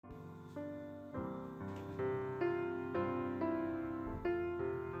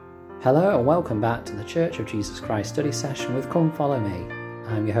Hello and welcome back to the Church of Jesus Christ study session with Come Follow Me.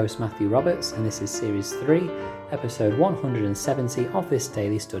 I'm your host Matthew Roberts and this is Series 3, Episode 170 of this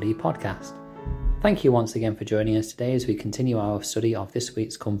daily study podcast. Thank you once again for joining us today as we continue our study of this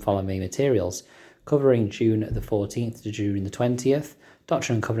week's Come Follow Me materials, covering June the 14th to June the 20th,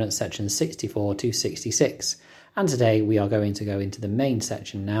 Doctrine and Covenants sections 64 to 66. And today we are going to go into the main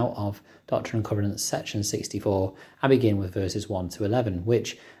section now of Doctrine and Covenants section 64 and begin with verses 1 to 11,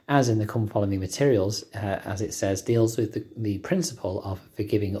 which, as in the Come Follow Me materials, as it says, deals with the principle of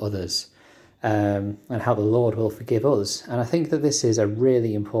forgiving others and how the Lord will forgive us. And I think that this is a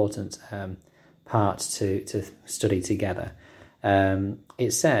really important part to study together.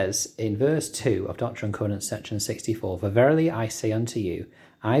 It says in verse 2 of Doctrine and Covenants section 64, "For verily I say unto you,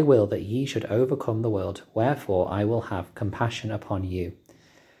 I will that ye should overcome the world, wherefore I will have compassion upon you."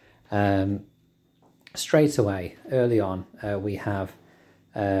 Straight away, early on, we have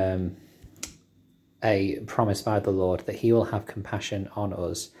a promise by the Lord that he will have compassion on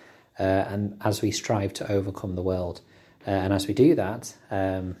us and as we strive to overcome the world. And as we do that,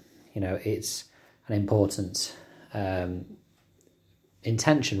 it's an important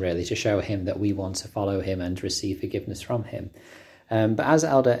intention really to show him that we want to follow him and receive forgiveness from him. But as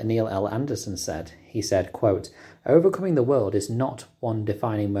Elder Neil L. Anderson said, he said, quote, "Overcoming the world is not one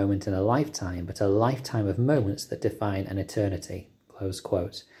defining moment in a lifetime, but a lifetime of moments that define an eternity," close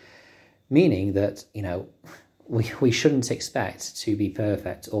quote. Meaning that, we shouldn't expect to be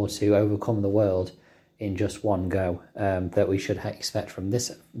perfect or to overcome the world in just one go, that we should expect from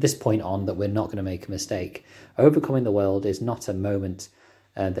this point on that we're not going to make a mistake. Overcoming the world is not a moment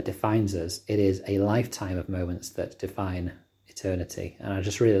that defines us. It is a lifetime of moments that define eternity. And I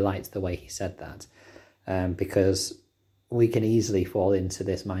just really liked the way he said that, because we can easily fall into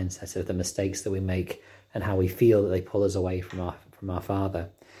this mindset of the mistakes that we make and how we feel that they pull us away from our Father.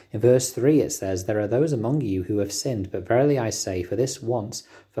 In verse 3 it says, "There are those among you who have sinned, but verily I say, for this once,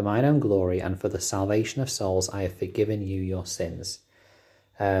 for mine own glory and for the salvation of souls, I have forgiven you your sins."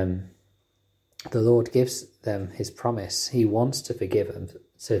 The Lord gives them his promise. He wants to forgive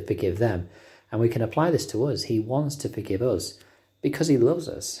them, and we can apply this to us. He wants to forgive us because he loves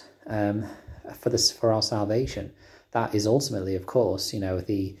us for our salvation. That is ultimately, of course,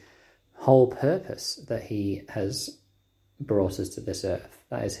 the whole purpose that he has brought us to this earth.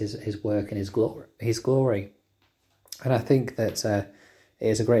 That is his work and his glory. And I think that it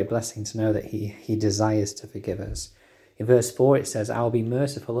is a great blessing to know that he desires to forgive us. In verse 4 it says, "I will be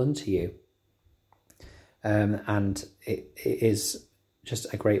merciful unto you." And it is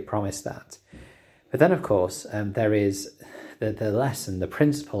just a great promise that. But then, of course, there is the lesson, the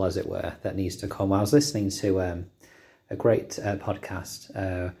principle, as it were, that needs to come. I was listening to a great podcast,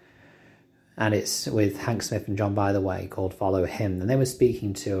 and it's with Hank Smith and John By the Way, called Follow Him. And they were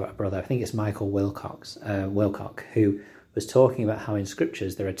speaking to a brother, I think it's Michael Wilcock, who was talking about how in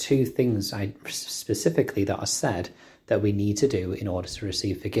scriptures there are two things specifically that are said that we need to do in order to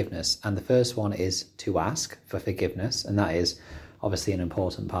receive forgiveness. And the first one is to ask for forgiveness, and that is obviously an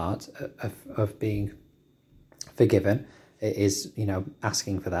important part of being forgiven. It is,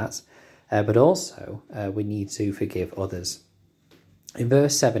 asking for that. But also, we need to forgive others. In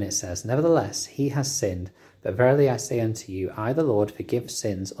verse 7 it says, "Nevertheless, he has sinned, but verily I say unto you, I the Lord forgive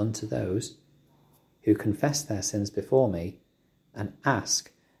sins unto those who confess their sins before me and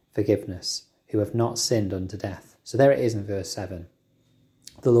ask forgiveness, who have not sinned unto death." So there it is in verse 7.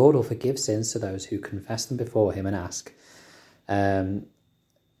 The Lord will forgive sins to those who confess them before him and ask. And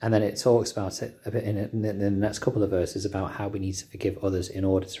then it talks about it a bit in the next couple of verses about how we need to forgive others in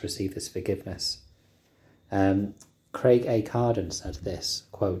order to receive this forgiveness. Craig A. Carden said this,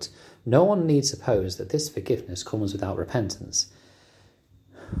 quote, "No one need suppose that this forgiveness comes without repentance.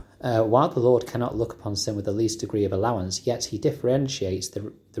 While the Lord cannot look upon sin with the least degree of allowance, yet he differentiates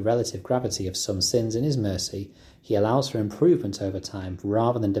the relative gravity of some sins in his mercy. He allows for improvement over time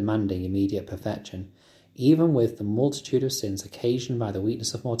rather than demanding immediate perfection. Even with the multitude of sins occasioned by the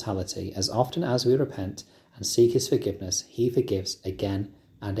weakness of mortality, as often as we repent and seek his forgiveness, he forgives again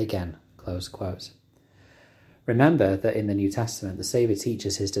and again." Close quote. Remember that in the New Testament, the Saviour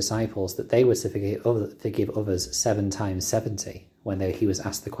teaches his disciples that they were to forgive others 7 times 70. When he was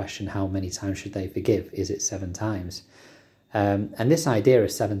asked the question, how many times should they forgive? Is it 7 times? And this idea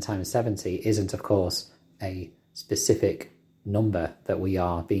of 7 times 70 isn't, of course, a specific number that we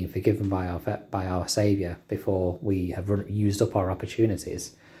are being forgiven by our Saviour before we have used up our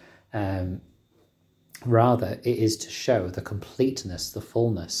opportunities. Rather, it is to show the completeness, the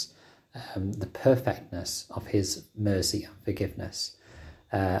fullness, the perfectness of his mercy and forgiveness.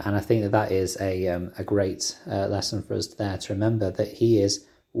 And I think that is a great lesson for us there, to remember that he is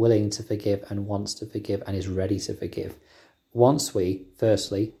willing to forgive and wants to forgive and is ready to forgive. Once we,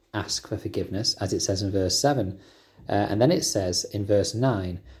 firstly, ask for forgiveness, as it says in verse 7, and then it says in verse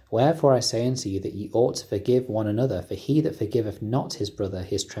 9, "Wherefore I say unto you that ye ought to forgive one another, for he that forgiveth not his brother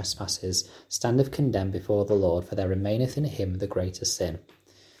his trespasses standeth condemned before the Lord, for there remaineth in him the greater sin."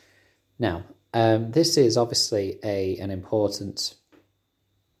 Now, this is obviously an important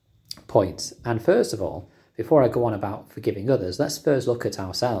point. And first of all, before I go on about forgiving others, let's first look at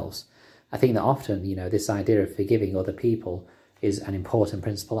ourselves. I think that often, this idea of forgiving other people is an important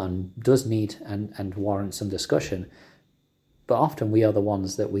principle and does need and warrant some discussion. But often we are the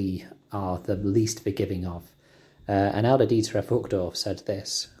ones that we are the least forgiving of. And Elder Dieter F. Uchtdorf said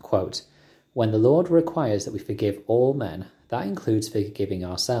this, quote, "When the Lord requires that we forgive all men, that includes forgiving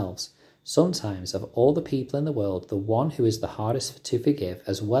ourselves. Sometimes, of all the people in the world, the one who is the hardest to forgive,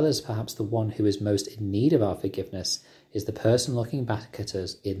 as well as perhaps the one who is most in need of our forgiveness, is the person looking back at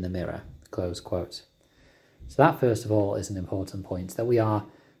us in the mirror." Close quote. So that, first of all, is an important point, that we are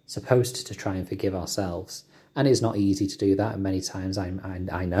supposed to try and forgive ourselves. And it's not easy to do that, and many times I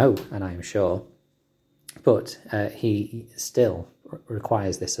know, and I am sure. But he still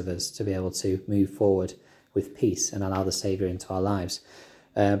requires this of us to be able to move forward with peace and allow the Saviour into our lives.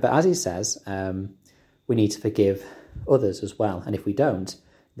 But as he says, we need to forgive others as well. And if we don't,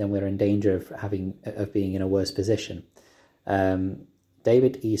 then we're in danger of being in a worse position.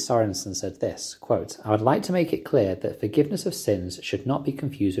 David E. Sorensen said this, quote, "I would like to make it clear that forgiveness of sins should not be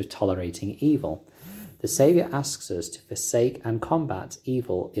confused with tolerating evil. The Saviour asks us to forsake and combat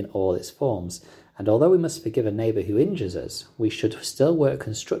evil in all its forms, and although we must forgive a neighbour who injures us, we should still work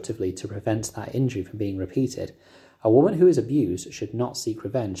constructively to prevent that injury from being repeated. A woman who is abused should not seek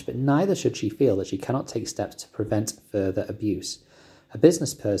revenge, but neither should she feel that she cannot take steps to prevent further abuse. A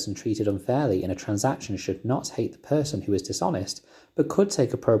business person treated unfairly in a transaction should not hate the person who is dishonest, but could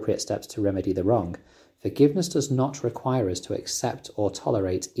take appropriate steps to remedy the wrong. Forgiveness does not require us to accept or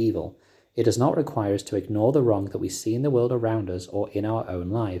tolerate evil. It does not require us to ignore the wrong that we see in the world around us or in our own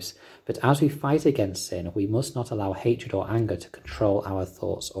lives. But as we fight against sin, we must not allow hatred or anger to control our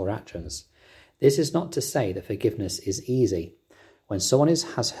thoughts or actions. This is not to say that forgiveness is easy. When someone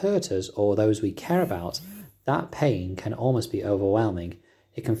has hurt us or those we care about, that pain can almost be overwhelming.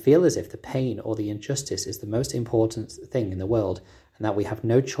 It can feel as if the pain or the injustice is the most important thing in the world, and that we have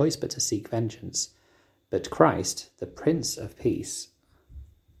no choice but to seek vengeance. But Christ, the Prince of Peace,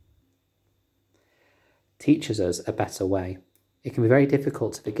 teaches us a better way. It can be very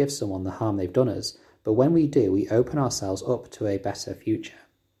difficult to forgive someone the harm they've done us, but when we do, we open ourselves up to a better future.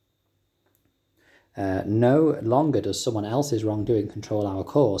 No longer does someone else's wrongdoing control our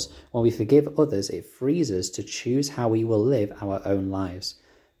course. When we forgive others, it frees us to choose how we will live our own lives.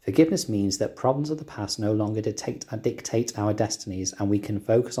 Forgiveness means that problems of the past no longer dictate our destinies, and we can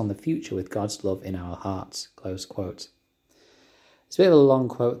focus on the future with God's love in our hearts. Close quote. It's a bit of a long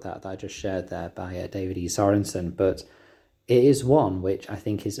quote that I just shared there by David E. Sorensen, but it is one which I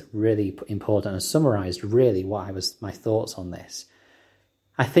think is really important and summarised really my thoughts on this.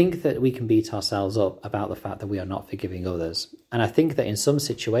 I think that we can beat ourselves up about the fact that we are not forgiving others. And I think that in some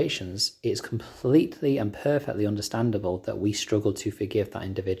situations, it's completely and perfectly understandable that we struggle to forgive that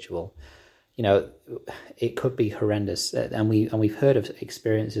individual. It could be horrendous. And we've heard of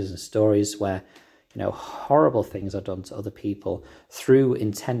experiences and stories where, horrible things are done to other people through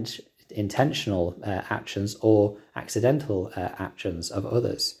intentional actions or accidental actions of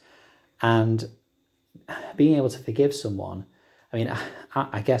others. And being able to forgive someone,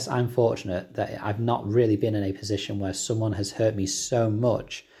 I guess I'm fortunate that I've not really been in a position where someone has hurt me so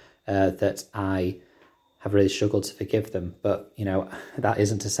much that I have really struggled to forgive them. But, that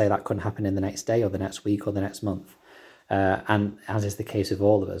isn't to say that couldn't happen in the next day or the next week or the next month. And as is the case with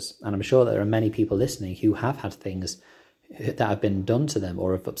all of us. And I'm sure that there are many people listening who have had things that have been done to them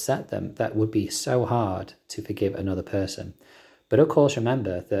or have upset them that would be so hard to forgive another person. But of course,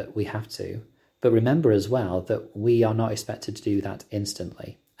 remember that we have to. But remember as well that we are not expected to do that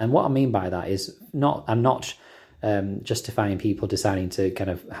instantly. And what I mean by that is I'm not justifying people deciding to kind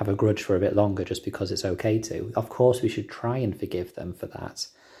of have a grudge for a bit longer just because it's okay to. Of course, we should try and forgive them for that.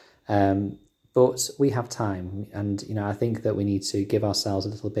 But we have time. And, I think that we need to give ourselves a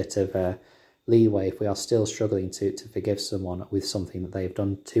little bit of leeway if we are still struggling to forgive someone with something that they've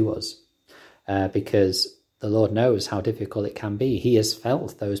done to us. Because the Lord knows how difficult it can be. He has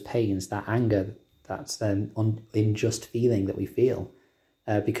felt those pains, that anger, that unjust feeling that we feel,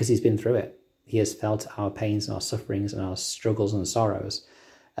 because he's been through it. He has felt our pains and our sufferings and our struggles and sorrows.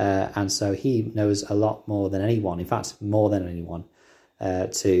 And so he knows a lot more than anyone, in fact, more than anyone, how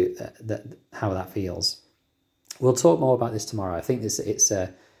that feels. We'll talk more about this tomorrow. I think it's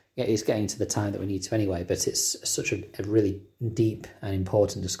getting to the time that we need to anyway, but it's such a really deep and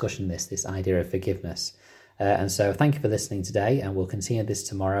important discussion, this idea of forgiveness. And so thank you for listening today, and we'll continue this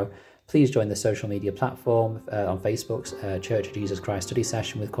tomorrow. Please join the social media platform on Facebook's Church of Jesus Christ Study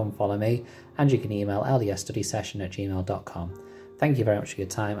Session with Come Follow Me, and you can email ldsstudysession@gmail.com. Thank you very much for your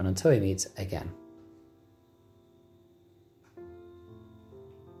time, and until we meet again.